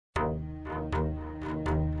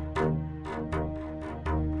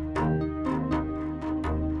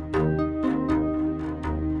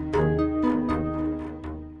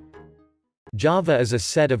Java is a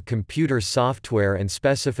set of computer software and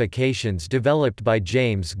specifications developed by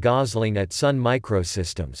James Gosling at Sun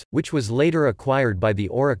Microsystems, which was later acquired by the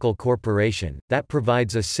Oracle Corporation, that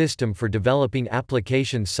provides a system for developing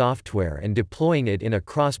application software and deploying it in a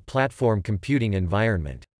cross-platform computing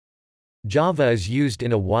environment. Java is used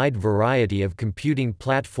in a wide variety of computing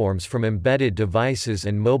platforms from embedded devices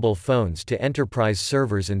and mobile phones to enterprise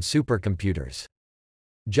servers and supercomputers.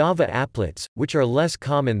 Java applets, which are less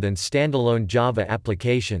common than standalone Java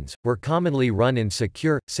applications, were commonly run in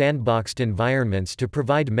secure, sandboxed environments to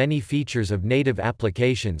provide many features of native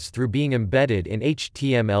applications through being embedded in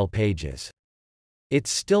HTML pages.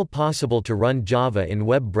 It's still possible to run Java in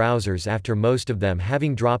web browsers after most of them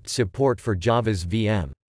having dropped support for Java's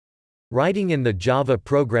VM. Writing in the Java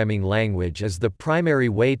programming language is the primary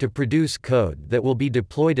way to produce code that will be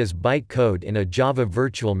deployed as bytecode in a Java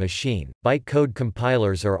virtual machine. Bytecode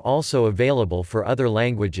compilers are also available for other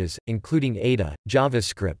languages, including Ada,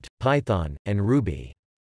 JavaScript, Python, and Ruby.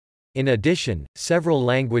 In addition, several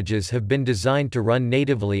languages have been designed to run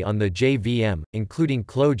natively on the JVM, including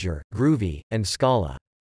Clojure, Groovy, and Scala.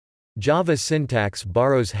 Java syntax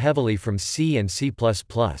borrows heavily from C and C++,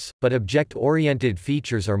 but object-oriented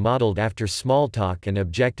features are modeled after Smalltalk and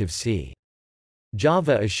Objective-C.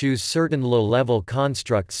 Java eschews certain low-level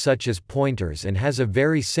constructs such as pointers and has a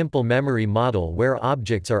very simple memory model where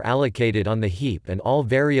objects are allocated on the heap and all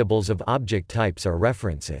variables of object types are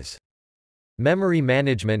references. Memory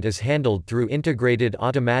management is handled through integrated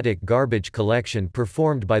automatic garbage collection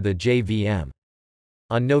performed by the JVM.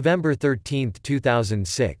 On November 13,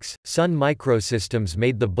 2006, Sun Microsystems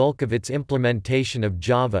made the bulk of its implementation of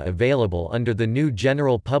Java available under the new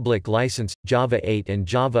general public license. Java 8 and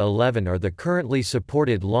Java 11 are the currently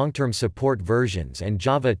supported long-term support versions, and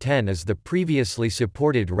Java 10 is the previously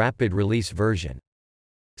supported rapid release version.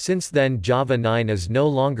 Since then Java 9 is no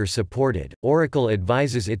longer supported, Oracle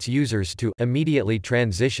advises its users to immediately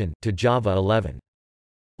transition to Java 11.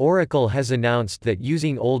 Oracle has announced that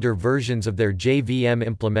using older versions of their JVM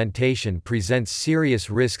implementation presents serious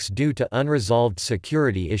risks due to unresolved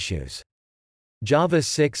security issues. Java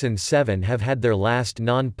 6 and 7 have had their last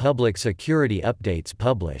non-public security updates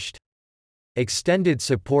published. Extended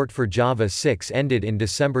support for Java 6 ended in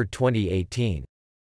December 2018.